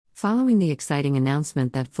Following the exciting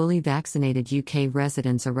announcement that fully vaccinated UK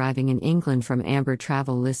residents arriving in England from Amber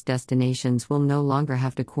Travel List destinations will no longer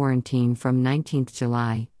have to quarantine from 19th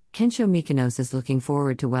July, Kensho Mykonos is looking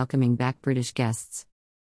forward to welcoming back British guests.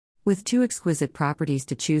 With two exquisite properties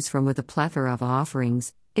to choose from with a plethora of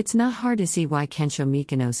offerings, it's not hard to see why Kensho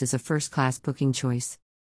Mykonos is a first-class booking choice.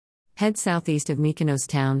 Head southeast of Mykonos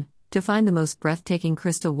town to find the most breathtaking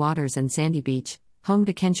crystal waters and sandy beach, home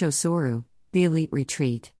to Kensho Soru, the elite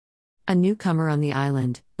retreat. A newcomer on the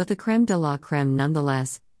island, but the creme de la creme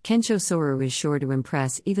nonetheless, Kensho Soru is sure to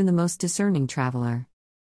impress even the most discerning traveler.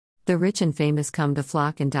 The rich and famous come to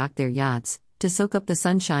flock and dock their yachts, to soak up the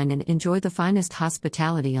sunshine and enjoy the finest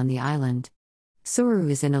hospitality on the island. Soru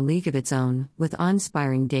is in a league of its own, with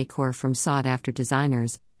awe-inspiring decor from sought-after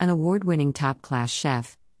designers, an award-winning top-class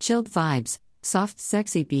chef, chilled vibes, soft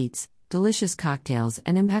sexy beats, delicious cocktails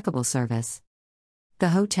and impeccable service. The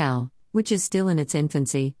hotel, which is still in its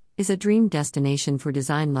infancy, is a dream destination for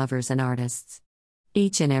design lovers and artists.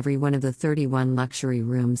 Each and every one of the 31 luxury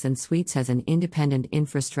rooms and suites has an independent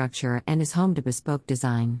infrastructure and is home to bespoke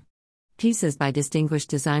design. Pieces by distinguished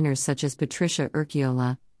designers such as Patricia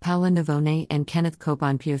Urquiola, Paola Navone and Kenneth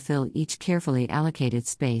Cobanpio fill each carefully allocated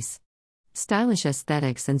space. Stylish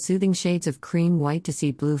aesthetics and soothing shades of cream white to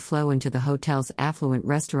sea blue flow into the hotel's affluent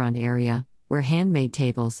restaurant area, where handmade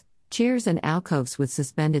tables, chairs and alcoves with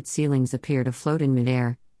suspended ceilings appear to float in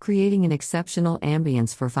midair, creating an exceptional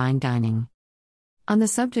ambience for fine dining. On the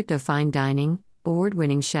subject of fine dining,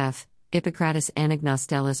 award-winning chef, Ippokrates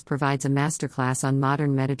Anagnostelis provides a masterclass on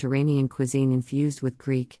modern Mediterranean cuisine infused with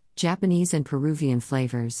Greek, Japanese and Peruvian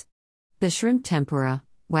flavors. The shrimp tempura,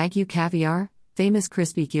 Wagyu caviar, famous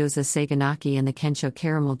crispy gyoza saganaki and the Kensho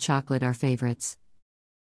caramel chocolate are favorites.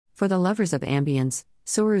 For the lovers of ambience,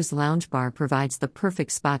 Soru's lounge bar provides the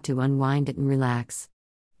perfect spot to unwind and relax.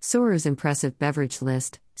 Soru's impressive beverage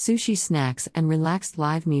list, sushi snacks and relaxed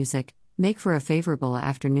live music make for a favorable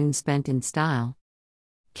afternoon spent in style.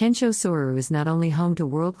 Kensho Soru is not only home to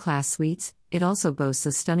world-class suites, it also boasts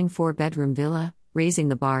a stunning 4-bedroom villa, raising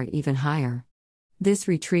the bar even higher. This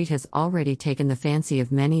retreat has already taken the fancy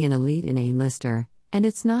of many an elite and A-lister, and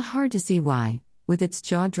it's not hard to see why, with its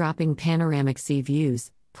jaw-dropping panoramic sea views,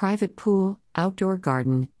 private pool, outdoor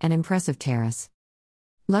garden, and impressive terrace.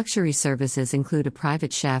 Luxury services include a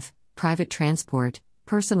private chef, private transport,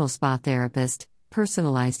 personal spa therapist,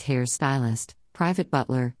 personalized hair stylist, private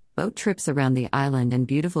butler, boat trips around the island and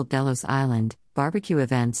beautiful Delos Island, barbecue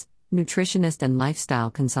events, nutritionist and lifestyle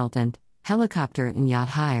consultant, helicopter and yacht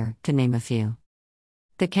hire, to name a few.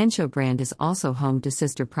 The Kensho brand is also home to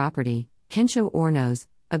sister property, Kensho Ornos,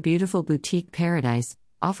 a beautiful boutique paradise,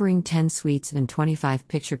 offering 10 suites and 25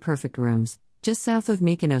 picture-perfect rooms, just south of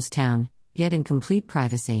Mykonos town, yet in complete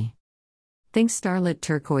privacy. Think starlit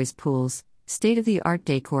turquoise pools, state-of-the-art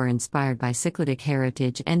decor inspired by Cycladic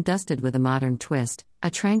heritage and dusted with a modern twist, a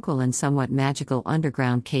tranquil and somewhat magical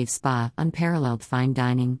underground cave spa, unparalleled fine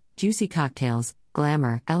dining, juicy cocktails,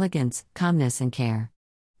 glamour, elegance, calmness and care.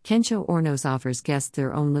 Kensho Ornos offers guests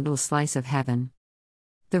their own little slice of heaven.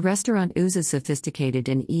 The restaurant oozes sophisticated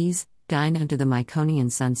and ease, dine under the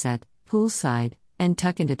Mykonos sunset, poolside, and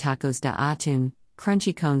tuck into tacos de atún,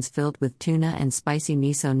 crunchy cones filled with tuna and spicy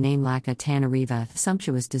miso named Laka Tanariva,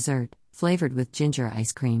 sumptuous dessert, flavored with ginger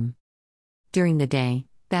ice cream. During the day,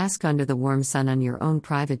 bask under the warm sun on your own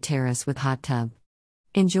private terrace with hot tub.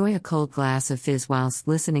 Enjoy a cold glass of fizz whilst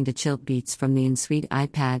listening to chilled beats from the in-suite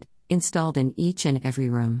iPad, installed in each and every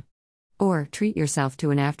room. Or, treat yourself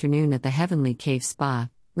to an afternoon at the Heavenly Cave Spa,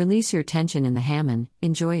 release your tension in the Hammam,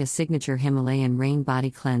 enjoy a signature Himalayan rain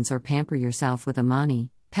body cleanse or pamper yourself with a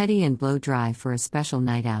mani, pedi and blow dry for a special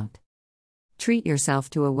night out. Treat yourself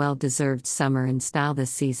to a well-deserved summer in style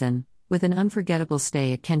this season, with an unforgettable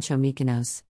stay at Kensho Mykonos.